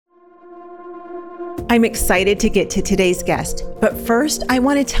I'm excited to get to today's guest, but first I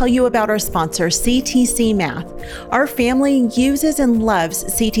want to tell you about our sponsor, CTC Math. Our family uses and loves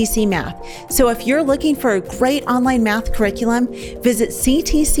CTC Math. So if you're looking for a great online math curriculum, visit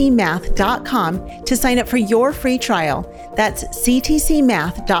ctcmath.com to sign up for your free trial. That's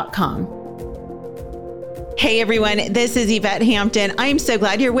ctcmath.com. Hey everyone, this is Yvette Hampton. I'm so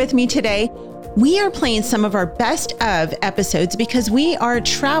glad you're with me today. We are playing some of our best of episodes because we are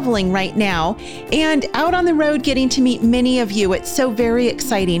traveling right now and out on the road getting to meet many of you. It's so very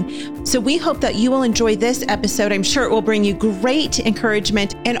exciting. So we hope that you will enjoy this episode. I'm sure it will bring you great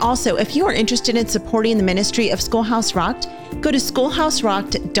encouragement. And also, if you are interested in supporting the ministry of Schoolhouse Rocked, go to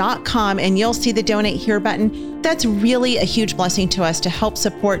schoolhouserocked.com and you'll see the donate here button. That's really a huge blessing to us to help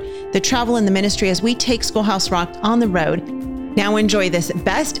support the travel and the ministry as we take Schoolhouse Rocked on the road. Now enjoy this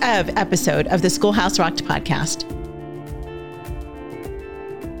best of episode of the Schoolhouse Rocked podcast.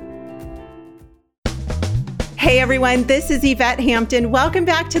 Hey everyone, this is Yvette Hampton. Welcome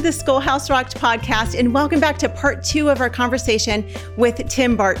back to the Schoolhouse Rocked podcast and welcome back to part 2 of our conversation with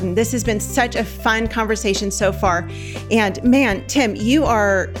Tim Barton. This has been such a fun conversation so far. And man, Tim, you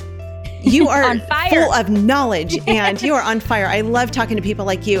are full of knowledge and you are on fire. I love talking to people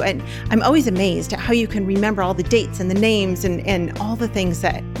like you. And I'm always amazed at how you can remember all the dates and the names and all the things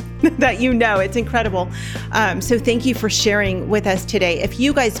that you know. It's incredible. So thank you for sharing with us today. If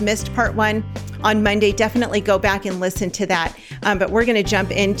you guys missed part 1 on Monday, definitely go back and listen to that. But we're going to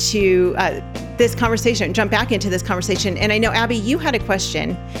jump into this conversation, jump back into this conversation. And I know, Abby, you had a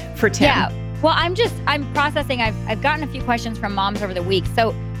question for Tim. Yeah. Well, I'm processing. I've gotten a few questions from moms over the week.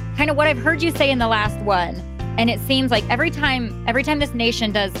 So kind of what I've heard you say in the last one, and it seems like every time this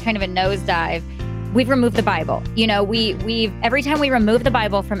nation does kind of a nosedive, we've removed the Bible. You know, we've every time we remove the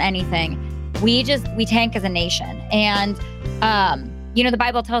Bible from anything, we tank as a nation. And you know, the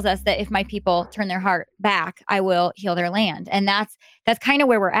Bible tells us that if my people turn their heart back, I will heal their land. And that's kind of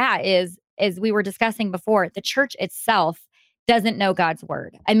where we're at. Is we were discussing before, the church itself doesn't know God's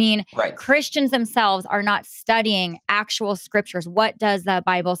word. I mean, right. Christians themselves are not studying actual scriptures. What does the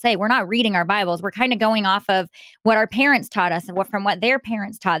Bible say? We're not reading our Bibles. We're kind of going off of what our parents taught us and from what their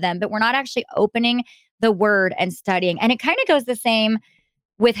parents taught them, but we're not actually opening the word and studying. And it kind of goes the same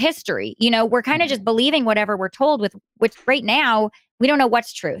with history. You know, we're kind of just believing whatever we're told with, which right now, we don't know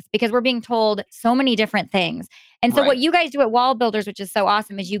what's truth because we're being told so many different things. And so what you guys do at Wall Builders, which is so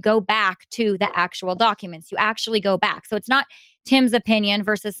awesome, is you go back to the actual documents. You actually go back. So it's not Tim's opinion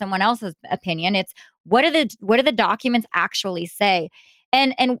versus someone else's opinion. It's what do the documents actually say?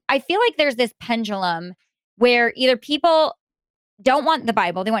 And I feel like there's this pendulum where either people don't want the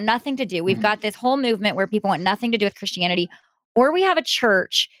Bible, they want nothing to do. We've got this whole movement where people want nothing to do with Christianity, or we have a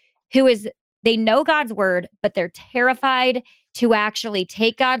church they know God's word, but they're terrified to actually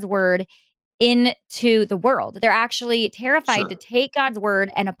take God's word into the world. They're actually terrified to take God's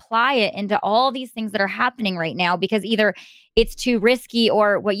word and apply it into all these things that are happening right now because either it's too risky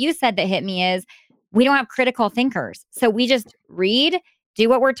or what you said that hit me is we don't have critical thinkers. So we just read, do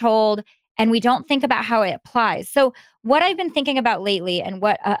what we're told, and we don't think about how it applies. So what I've been thinking about lately and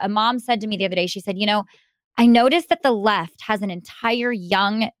what a mom said to me the other day, she said, you know, I noticed that the left has an entire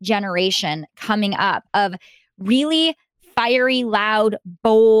young generation coming up of really fiery, loud,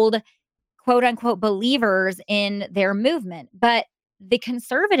 bold, quote unquote, believers in their movement. But the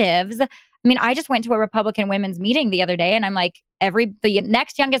conservatives, I mean, I just went to a Republican women's meeting the other day and I'm like, the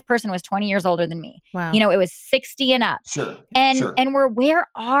next youngest person was 20 years older than me. Wow. You know, it was 60 and up. And where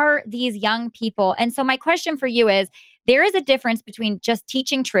are these young people? And so my question for you is, there is a difference between just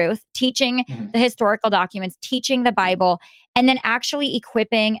teaching truth, teaching the historical documents, teaching the Bible, and then actually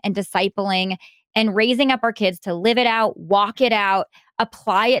equipping and discipling and raising up our kids to live it out, walk it out,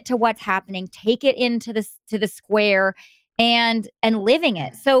 apply it to what's happening, take it into the square and living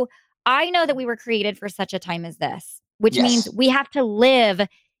it. So I know that we were created for such a time as this, which means we have to live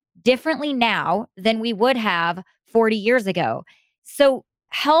differently now than we would have 40 years ago. So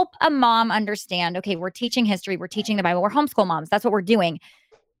help a mom understand, okay, we're teaching history, we're teaching the Bible, we're homeschool moms, that's what we're doing.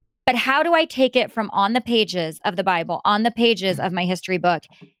 But how do I take it from on the pages of the Bible, on the pages of my history book,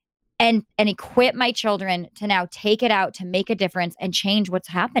 and equip my children to now take it out to make a difference and change what's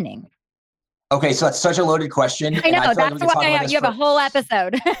happening? Okay, so that's such a loaded question. I know, that's why you have a whole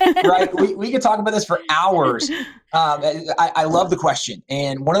episode. Right, we could talk about this for hours. I love the question.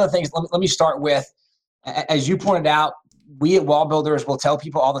 And one of the things, let me start with, as you pointed out, we at Wall Builders will tell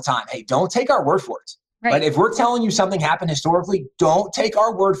people all the time, hey, don't take our word for it. Right. But if we're telling you something happened historically, don't take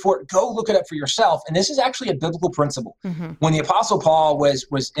our word for it. Go look it up for yourself. And this is actually a biblical principle. Mm-hmm. When the Apostle Paul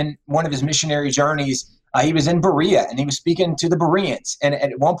was in one of his missionary journeys He was in Berea, and he was speaking to the Bereans. And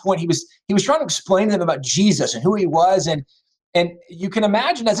at one point, he was trying to explain to them about Jesus and who he was. And you can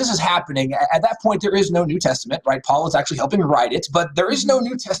imagine as this is happening, at that point, there is no New Testament, right? Paul is actually helping write it, but there is no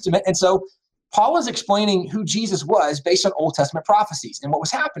New Testament. And so Paul is explaining who Jesus was based on Old Testament prophecies. And what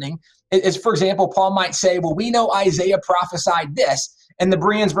was happening is, for example, Paul might say, well, we know Isaiah prophesied this. And the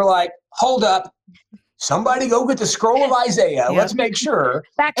Bereans were like, hold up. Somebody go get the scroll of Isaiah. Yep. Let's make sure.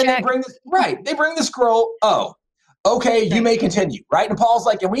 And they bring the scroll. Oh, okay, you may continue, right? And Paul's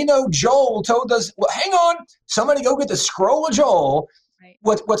like, and we know Joel told us, well, hang on, somebody go get the scroll of Joel. Right.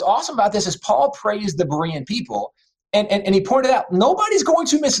 What's awesome about this is Paul praised the Berean people. And he pointed out, nobody's going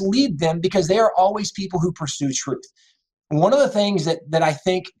to mislead them because they are always people who pursue truth. One of the things that I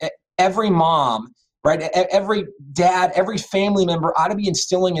think every mom, right, every dad, every family member ought to be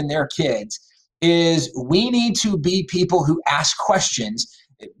instilling in their kids is we need to be people who ask questions.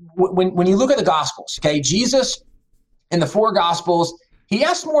 When you look at the Gospels, okay, Jesus in the 4 Gospels, he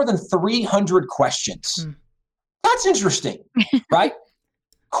asked more than 300 questions. That's interesting, right?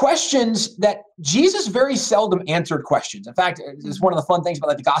 Questions that Jesus very seldom answered questions. In fact, it's one of the fun things about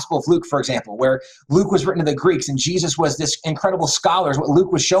like the Gospel of Luke, for example, where Luke was written to the Greeks and Jesus was this incredible scholar, is what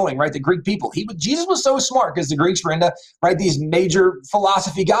Luke was showing, right? The Greek people. Jesus was so smart because the Greeks were into, right, these major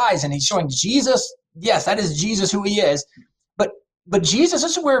philosophy guys, and he's showing Jesus, yes, that is Jesus who he is. But Jesus,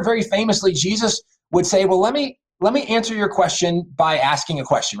 this is where very famously Jesus would say, well, let me answer your question by asking a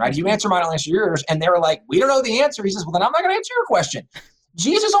question, right? You answer mine, I'll answer yours. And they were like, we don't know the answer. He says, well, then I'm not going to answer your question.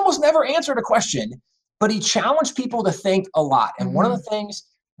 Jesus almost never answered a question, but he challenged people to think a lot. And one of the things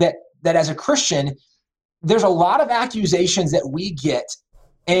that as a Christian, there's a lot of accusations that we get.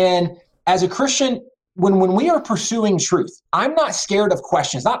 And as a Christian, when we are pursuing truth, I'm not scared of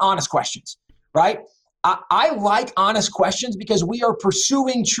questions, not honest questions, right? I like honest questions because we are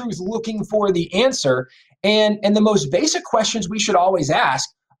pursuing truth, looking for the answer. And the most basic questions we should always ask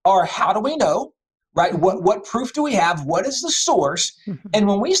are, how do we know? Right? What proof do we have? What is the source? And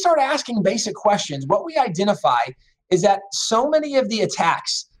when we start asking basic questions, what we identify is that so many of the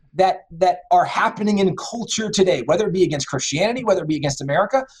attacks that are happening in culture today, whether it be against Christianity, whether it be against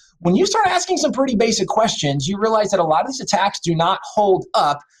America, when you start asking some pretty basic questions, you realize that a lot of these attacks do not hold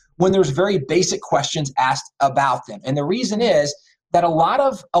up when there's very basic questions asked about them. And the reason is that a lot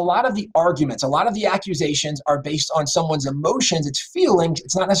of the arguments, a lot of the accusations are based on someone's emotions, it's feelings,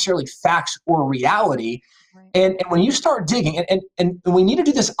 it's not necessarily facts or reality. Right. And when you start digging, and we need to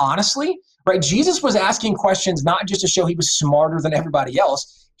do this honestly, right? Jesus was asking questions not just to show he was smarter than everybody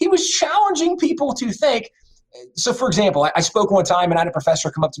else. He was challenging people to think. So for example, I spoke one time and I had a professor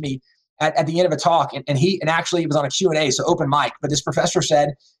come up to me at the end of a talk, and actually it was on a Q&A, so open mic, but this professor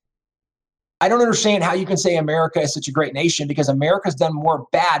said, I don't understand how you can say America is such a great nation because America's done more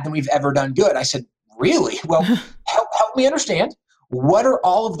bad than we've ever done good. I said, really? Well, help me understand. What are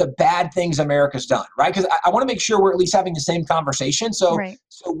all of the bad things America's done, right? Because I want to make sure we're at least having the same conversation. So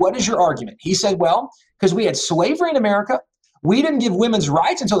what is your argument? He said, well, because we had slavery in America. We didn't give women's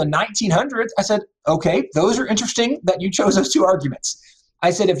rights until the 1900s. I said, okay, those are interesting that you chose those 2 arguments. I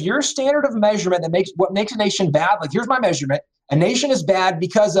said, if your standard of measurement what makes a nation bad, like here's my measurement, a nation is bad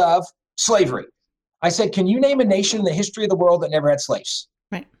because of slavery. I said, can you name a nation in the history of the world that never had slaves?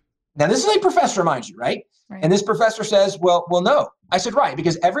 Right. Now, this is a professor, mind you, right? And this professor says, well, no. I said, right,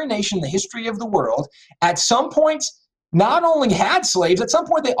 because every nation in the history of the world at some point not only had slaves, at some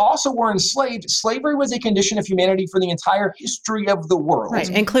point they also were enslaved. Slavery was a condition of humanity for the entire history of the world. Right,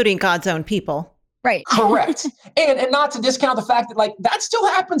 including God's own people. Right. Correct. and not to discount the fact that like that still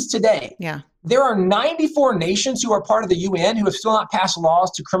happens today. Yeah. There are 94 nations who are part of the UN who have still not passed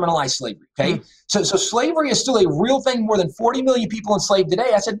laws to criminalize slavery. Okay. So slavery is still a real thing. More than 40 million people enslaved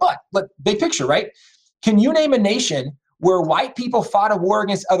today. I said, but big picture, right? Can you name a nation where white people fought a war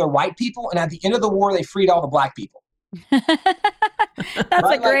against other white people and at the end of the war they freed all the black people? That's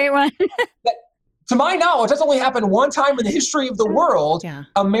right? A great one. To my knowledge, that's only happened one time in the history of the world. Yeah.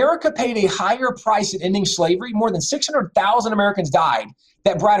 America paid a higher price in ending slavery. More than 600,000 Americans died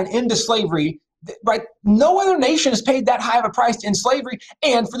that brought an end to slavery. Right? No other nation has paid that high of a price to end slavery.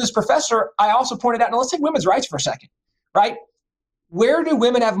 And for this professor, I also pointed out, now let's take women's rights for a second, right? Where do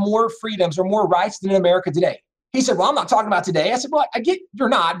women have more freedoms or more rights than in America today? He said, well, I'm not talking about today. I said, well, I get you're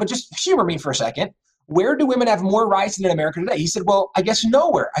not, but just humor me for a second. Where do women have more rights than in America today? He said, well, I guess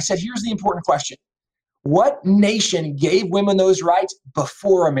nowhere. I said, here's the important question. What nation gave women those rights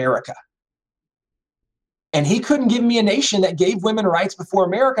before America? And he couldn't give me a nation that gave women rights before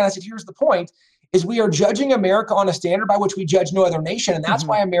America. And I said, here's the point, is we are judging America on a standard by which we judge no other nation. And that's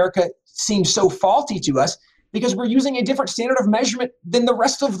why America seems so faulty to us, because we're using a different standard of measurement than the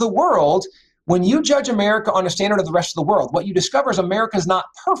rest of the world When you judge America on a standard of the rest of the world, what you discover is America is not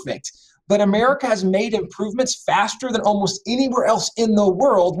perfect, but America has made improvements faster than almost anywhere else in the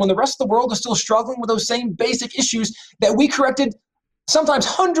world, when the rest of the world is still struggling with those same basic issues that we corrected sometimes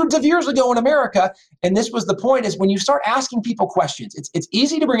hundreds of years ago in America. And this was the point, is when you start asking people questions, it's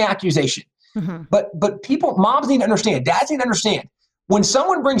easy to bring accusation, but people, moms need to understand, dads need to understand, when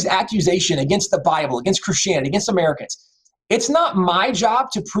someone brings accusation against the Bible, against Christianity, against Americans, it's not my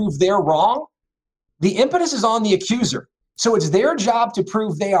job to prove they're wrong. The impetus is on the accuser. So it's their job to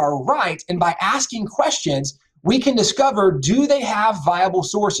prove they are right. And by asking questions, we can discover, do they have viable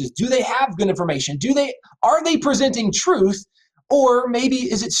sources? Do they have good information? Are they presenting truth? Or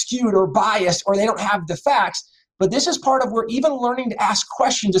maybe is it skewed or biased, or they don't have the facts? But this is part of where even learning to ask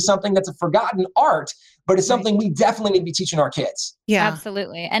questions is something that's a forgotten art, but it's something we definitely need to be teaching our kids. Yeah,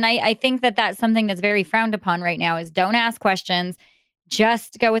 absolutely. And I think that that's something that's very frowned upon right now, is don't ask questions,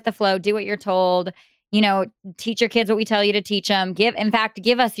 just go with the flow, do what you're told. Teach your kids what we tell you to teach them.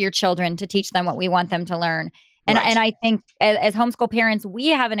 Give us your children to teach them what we want them to learn. And Right. and I think as homeschool parents, we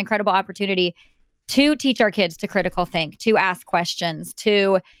have an incredible opportunity to teach our kids to critical think, to ask questions,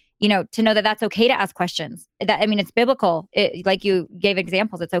 to know that that's okay to ask questions. It's biblical. Like you gave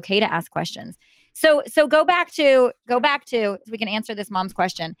examples, it's okay to ask questions. So go back to, so we can answer this mom's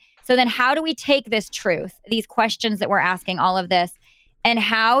question. So then how do we take this truth, these questions that we're asking, all of this, and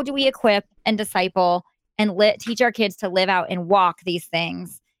how do we equip and disciple and teach our kids to live out and walk these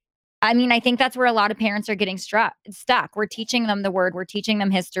things? I think that's where a lot of parents are getting stuck. We're teaching them the word, we're teaching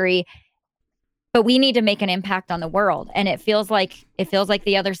them history, but we need to make an impact on the world. And it feels like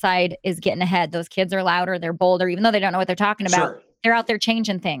the other side is getting ahead. Those kids are louder, they're bolder, even though they don't know what they're talking about. Sure. They're out there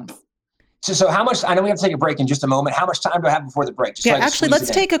changing things. So how much, I know we have to take a break in just a moment. How much time do I have before the break? Actually, let's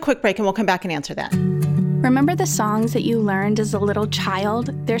take a quick break and we'll come back and answer that. Remember the songs that you learned as a little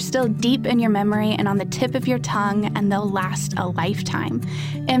child? They're still deep in your memory and on the tip of your tongue, and they'll last a lifetime.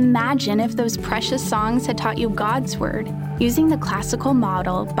 Imagine if those precious songs had taught you God's Word. Using the classical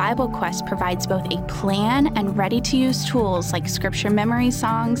model, Bible Quest provides both a plan and ready-to-use tools like scripture memory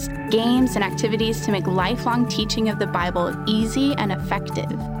songs, games, and activities to make lifelong teaching of the Bible easy and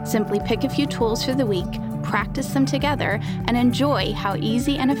effective. Simply pick a few tools for the week, practice them together, and enjoy how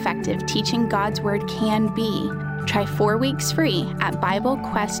easy and effective teaching God's Word can be. Try 4 weeks free at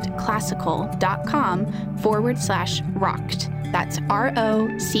BibleQuestClassical.com/rocked. That's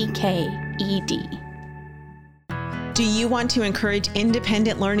ROCKED. Do you want to encourage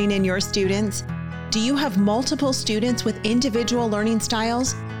independent learning in your students? Do you have multiple students with individual learning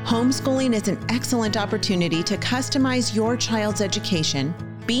styles? Homeschooling is an excellent opportunity to customize your child's education.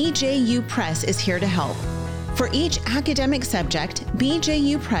 BJU Press is here to help. For each academic subject,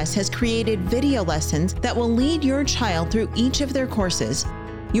 BJU Press has created video lessons that will lead your child through each of their courses.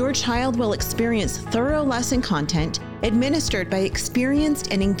 Your child will experience thorough lesson content administered by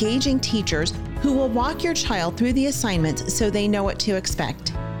experienced and engaging teachers who will walk your child through the assignments so they know what to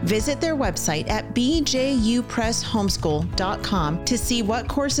expect. Visit their website at bjupresshomeschool.com to see what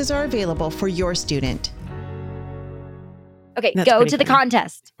courses are available for your student. Okay, That's go to the funny.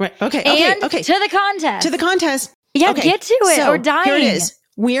 contest. Right. Okay. And Okay. to the contest. To the contest. Yeah, Okay, get to it. so We're dying. Here it is.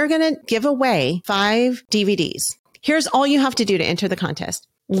 We are going to give away 5 DVDs. Here's all you have to do to enter the contest.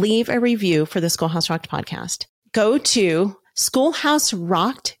 Leave a review for the Schoolhouse Rocked podcast. Go to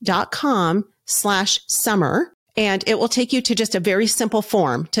schoolhouserocked.com/summer, and it will take you to just a very simple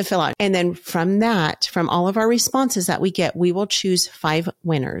form to fill out. And then from all of our responses that we get, we will choose 5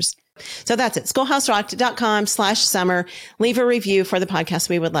 winners. So that's it. schoolhouserocked.com/summer. Leave a review for the podcast.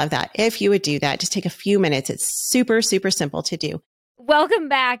 We would love that. If you would do that, just take a few minutes. It's super, super simple to do. Welcome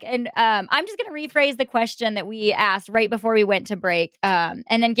back. And I'm just going to rephrase the question that we asked right before we went to break, and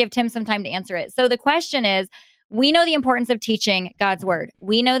then give Tim some time to answer it. So the question is, we know the importance of teaching God's Word.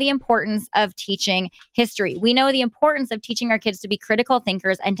 We know the importance of teaching history. We know the importance of teaching our kids to be critical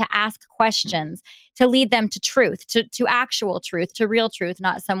thinkers and to ask questions, to lead them to truth, to actual truth, to real truth,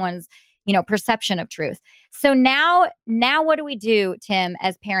 not someone's, perception of truth. So now what do we do, Tim,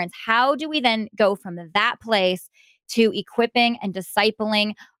 as parents? How do we then go from that place to equipping and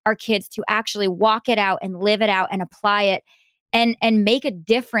discipling our kids to actually walk it out and live it out and apply it and make a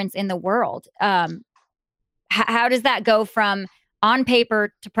difference in the world? How does that go from on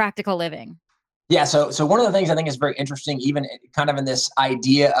paper to practical living? Yeah. So one of the things I think is very interesting, even kind of in this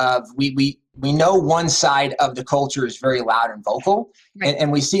idea of we know one side of the culture is very loud and vocal, right.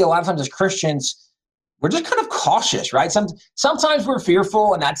 and we see a lot of times as Christians, we're just kind of cautious, right? Sometimes we're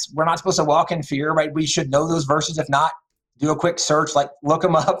fearful, and we're not supposed to walk in fear, right? We should know those verses. If not, do a quick search, like look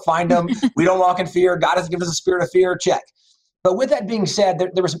them up, find them. We don't walk in fear. God has given us a spirit of fear. Check. But with that being said,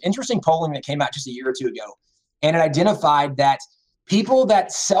 there was some interesting polling that came out just a year or two ago, and it identified that people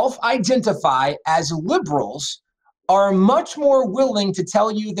that self-identify as liberals are much more willing to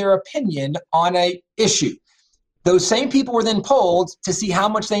tell you their opinion on a issue. Those same people were then polled to see how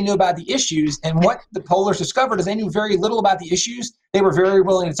much they knew about the issues, and what the pollers discovered is they knew very little about the issues they were very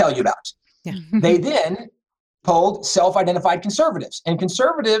willing to tell you about. Yeah. They then polled self-identified conservatives, and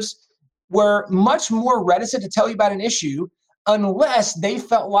conservatives were much more reticent to tell you about an issue unless they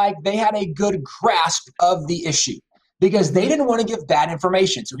felt like they had a good grasp of the issue, because they didn't want to give bad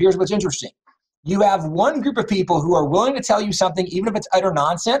information. So here's what's interesting. You have one group of people who are willing to tell you something, even if it's utter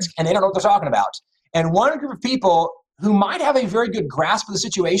nonsense, and they don't know what they're talking about. And one group of people who might have a very good grasp of the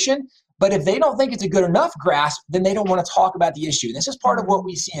situation, but if they don't think it's a good enough grasp, then they don't want to talk about the issue. This is part of what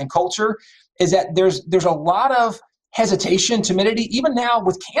we see in culture, is that there's a lot of hesitation, timidity. Even now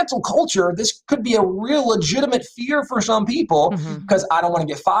with cancel culture, this could be a real legitimate fear for some people, because I don't want to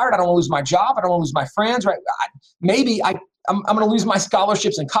get fired. I don't want to lose my job. I don't want to lose my friends. Right? I'm going to lose my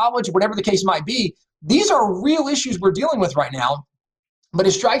scholarships in college, whatever the case might be. These are real issues we're dealing with right now. But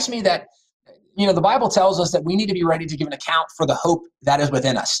it strikes me that, the Bible tells us that we need to be ready to give an account for the hope that is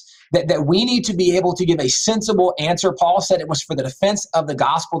within us, that we need to be able to give a sensible answer. Paul said it was for the defense of the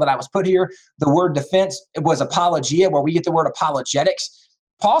gospel that I was put here. The word defense, it was apologia, where we get the word apologetics.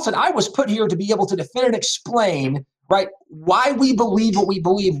 Paul said, I was put here to be able to defend and explain, right, why we believe what we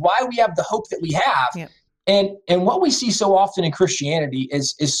believe, why we have the hope that we have. Yeah. And what we see so often in Christianity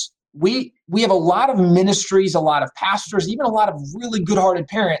is we have a lot of ministries, a lot of pastors, even a lot of really good-hearted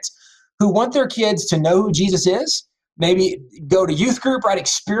parents who want their kids to know who Jesus is, maybe go to youth group, right,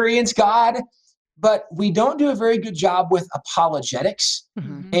 experience God, but we don't do a very good job with apologetics.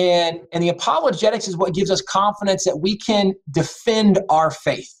 And the apologetics is what gives us confidence that we can defend our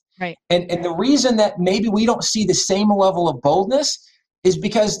faith. Right. And the reason that maybe we don't see the same level of boldness is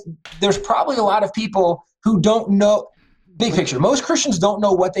because there's probably a lot of people who don't know, big picture. Most Christians don't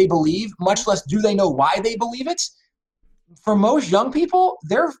know what they believe, much less do they know why they believe it. For most young people,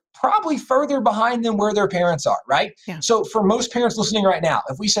 they're probably further behind than where their parents are, right? Yeah. So for most parents listening right now,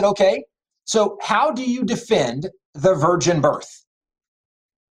 if we said, okay, so how do you defend the virgin birth?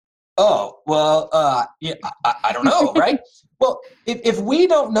 Oh, well, yeah, I don't know, right? Well, if we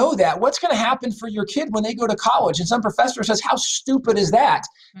don't know that, what's going to happen for your kid when they go to college? And some professor says, how stupid is that?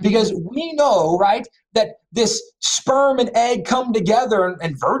 Because we know, right, that this sperm and egg come together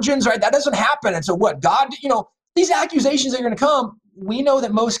and virgins, right? That doesn't happen. And so what? God, these accusations are going to come. We know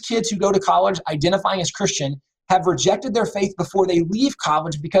that most kids who go to college identifying as Christian have rejected their faith before they leave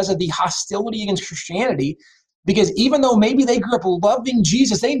college because of the hostility against Christianity. Because even though maybe they grew up loving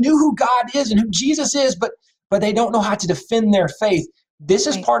Jesus, they knew who God is and who Jesus is, but they don't know how to defend their faith. This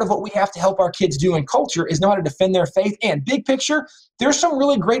is part of what we have to help our kids do in culture, is know how to defend their faith. And big picture, there's some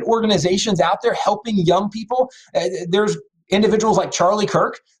really great organizations out there helping young people. There's individuals like Charlie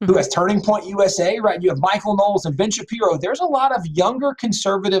Kirk, who has Turning Point USA, right? You have Michael Knowles and Ben Shapiro. There's a lot of younger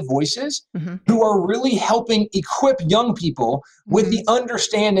conservative voices who are really helping equip young people with the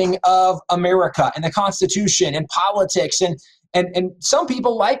understanding of America and the Constitution and politics. And some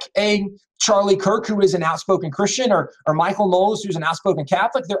people like a Charlie Kirk, who is an outspoken Christian, or Michael Knowles, who's an outspoken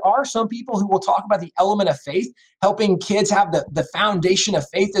Catholic. There are some people who will talk about the element of faith, helping kids have the foundation of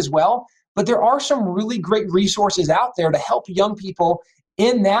faith as well. But there are some really great resources out there to help young people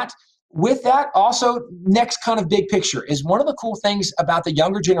in that. With that, also, next kind of big picture is one of the cool things about the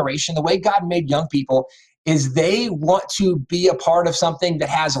younger generation, the way God made young people, is they want to be a part of something that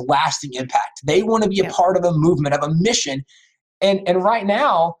has a lasting impact. They want to be a part of a movement, of a mission. And right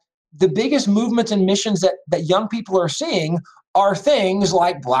now, the biggest movements and missions that young people are seeing are things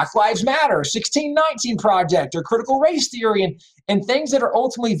like Black Lives Matter, 1619 Project, or critical race theory, and things that are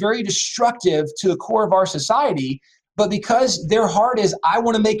ultimately very destructive to the core of our society. But because their heart is, I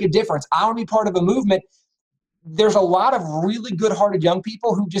want to make a difference, I want to be part of a movement, there's a lot of really good-hearted young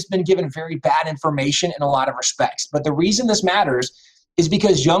people who've just been given very bad information in a lot of respects. But the reason this matters is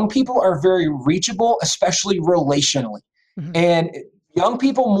because young people are very reachable, especially relationally. And young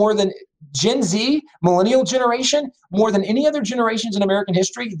people, more than Gen Z, millennial generation, more than any other generations in American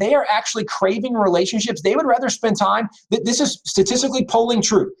history, they are actually craving relationships. They would rather spend time, this is statistically polling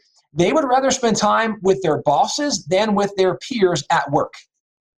true, they would rather spend time with their bosses than with their peers at work.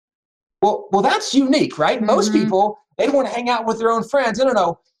 Well, that's unique, right? Most people, they want to hang out with their own friends.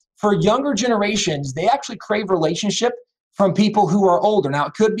 No. For younger generations, they actually crave relationship from people who are older. Now,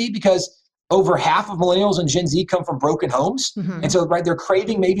 it could be because over half of millennials and Gen Z come from broken homes. Mm-hmm. And so, right, they're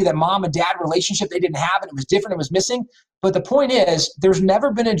craving maybe that mom and dad relationship they didn't have, and it was different, it was missing. But the point is, there's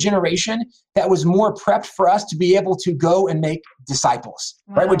never been a generation that was more prepped for us to be able to go and make disciples,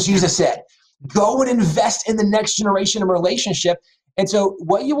 right? What Jesus said, go and invest in the next generation of relationship. And so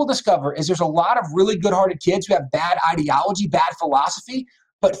what you will discover is there's a lot of really good-hearted kids who have bad ideology, bad philosophy,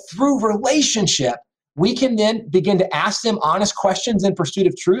 but through relationship, we can then begin to ask them honest questions in pursuit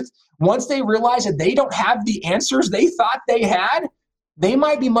of truth. Once they realize that they don't have the answers they thought they had, they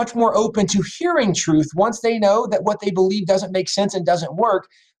might be much more open to hearing truth once they know that what they believe doesn't make sense and doesn't work.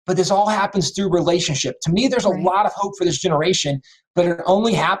 But this all happens through relationship. To me, there's a lot of hope for this generation, but it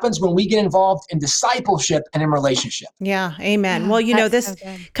only happens when we get involved in discipleship and in relationship. Yeah, amen. Well, you know, this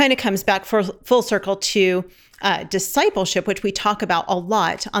kind of comes back full circle to discipleship, which we talk about a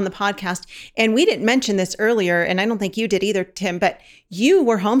lot on the podcast. And we didn't mention this earlier, and I don't think you did either, Tim, but you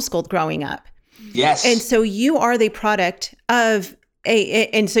were homeschooled growing up. Yes. And so you are the product of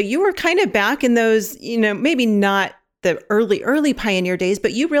and so you were kind of back in those, you know, maybe not the early pioneer days,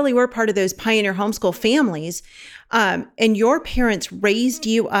 but you really were part of those pioneer homeschool families. And your parents raised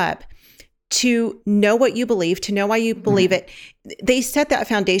you up to know what you believe, to know why you believe it. They set that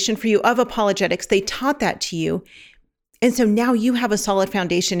foundation for you of apologetics. They taught that to you. And so now you have a solid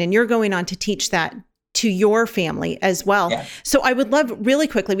foundation and you're going on to teach that to your family as well. Yeah. So I would love really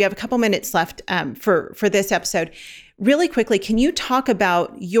quickly, we have a couple minutes left for this episode. Really quickly, can you talk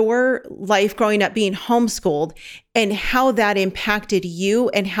about your life growing up being homeschooled and how that impacted you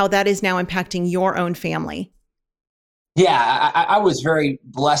and how that is now impacting your own family? Yeah, I was very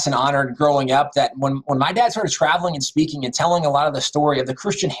blessed and honored growing up that when my dad started traveling and speaking and telling a lot of the story of the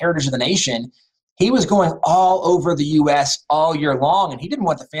Christian heritage of the nation, he was going all over the U.S. all year long, and he didn't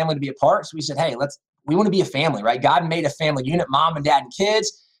want the family to be apart. So we said, hey, we want to be a family, right? God made a family unit, mom and dad and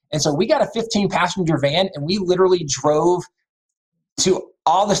kids. And so we got a 15-passenger van, and we literally drove to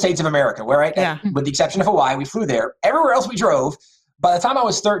all the states of America, with the exception of Hawaii. We flew there. Everywhere else we drove. By the time I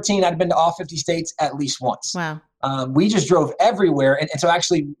was 13, I'd been to all 50 states at least once. Wow. We just drove everywhere. And so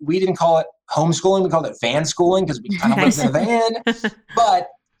actually, we didn't call it homeschooling. We called it van schooling because we kind of lived in a van. But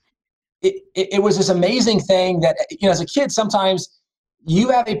it was this amazing thing that, you know, as a kid, sometimes you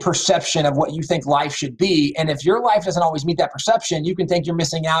have a perception of what you think life should be. And if your life doesn't always meet that perception, you can think you're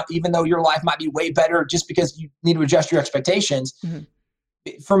missing out, even though your life might be way better just because you need to adjust your expectations. Mm-hmm.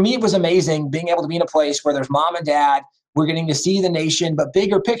 For me, it was amazing being able to be in a place where there's mom and dad, we're getting to see the nation, but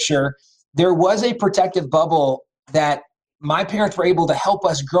bigger picture, there was a protective bubble that my parents were able to help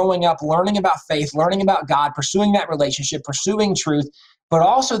us growing up, learning about faith, learning about God, pursuing that relationship, pursuing truth. But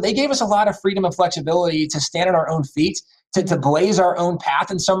also they gave us a lot of freedom and flexibility to stand on our own feet, to blaze our own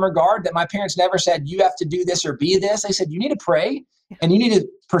path in some regard, that my parents never said, you have to do this or be this. They said, you need to pray and you need to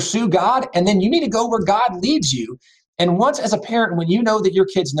pursue God, and then you need to go where God leads you. And once as a parent, when you know that your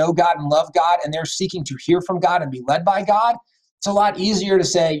kids know God and love God and they're seeking to hear from God and be led by God, it's a lot easier to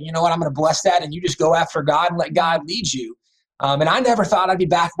say, you know what, I'm going to bless that. And you just go after God and let God lead you. And I never thought I'd be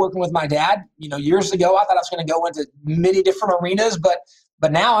back working with my dad. You know, years ago, I thought I was going to go into many different arenas, but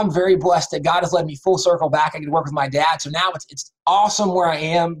now I'm very blessed that God has led me full circle back. I get to work with my dad. So now it's awesome where I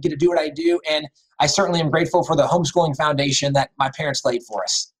am, get to do what I do. And I certainly am grateful for the homeschooling foundation that my parents laid for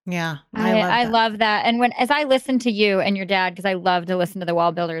us. Yeah, I love that. And as I listen to you and your dad, because I love to listen to the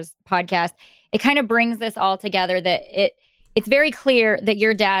Wall Builders podcast, it kind of brings this all together that it's very clear that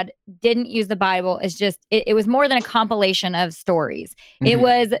your dad didn't use the Bible as just, it was more than a compilation of stories. Mm-hmm. It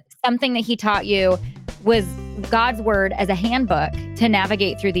was something that he taught you was God's word as a handbook to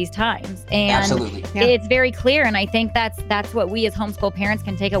navigate through these times. And absolutely. Yeah. It's very clear. And I think that's what we as homeschool parents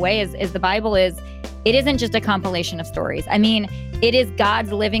can take away is the Bible it isn't just a compilation of stories. I mean, it is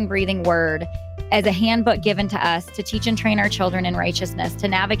God's living, breathing word as a handbook given to us to teach and train our children in righteousness, to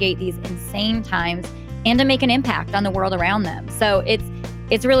navigate these insane times and to make an impact on the world around them. So it's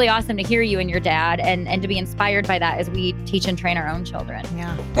really awesome to hear you and your dad and to be inspired by that as we teach and train our own children.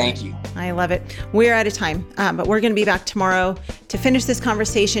 Yeah. Thank you. I love it. We're out of time, but we're going to be back tomorrow to finish this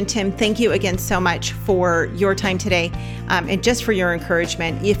conversation. Tim, thank you again so much for your time today and just for your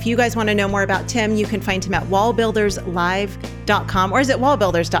encouragement. If you guys want to know more about Tim, you can find him at wallbuilderslive.com, or is it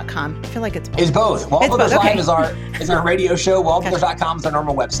wallbuilders.com? I feel like it's both. It's both. Wallbuilders Live is our radio show. Wallbuilders.com is our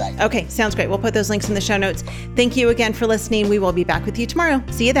normal website. Okay, sounds great. We'll put those links in the show notes. Thank you again for listening. We will be back with you tomorrow.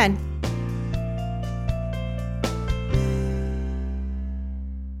 See you then.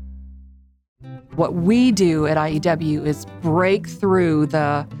 What we do at IEW is break through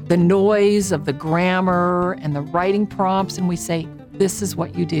the noise of the grammar and the writing prompts, and we say, this is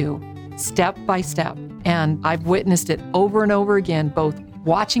what you do, step by step. And I've witnessed it over and over again, both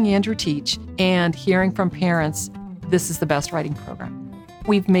watching Andrew teach and hearing from parents, this is the best writing program.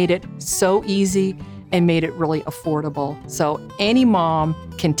 We've made it so easy and made it really affordable. So any mom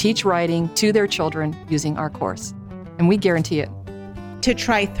can teach writing to their children using our course, and we guarantee it. To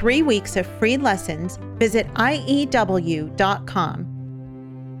try 3 weeks of free lessons, visit IEW.com.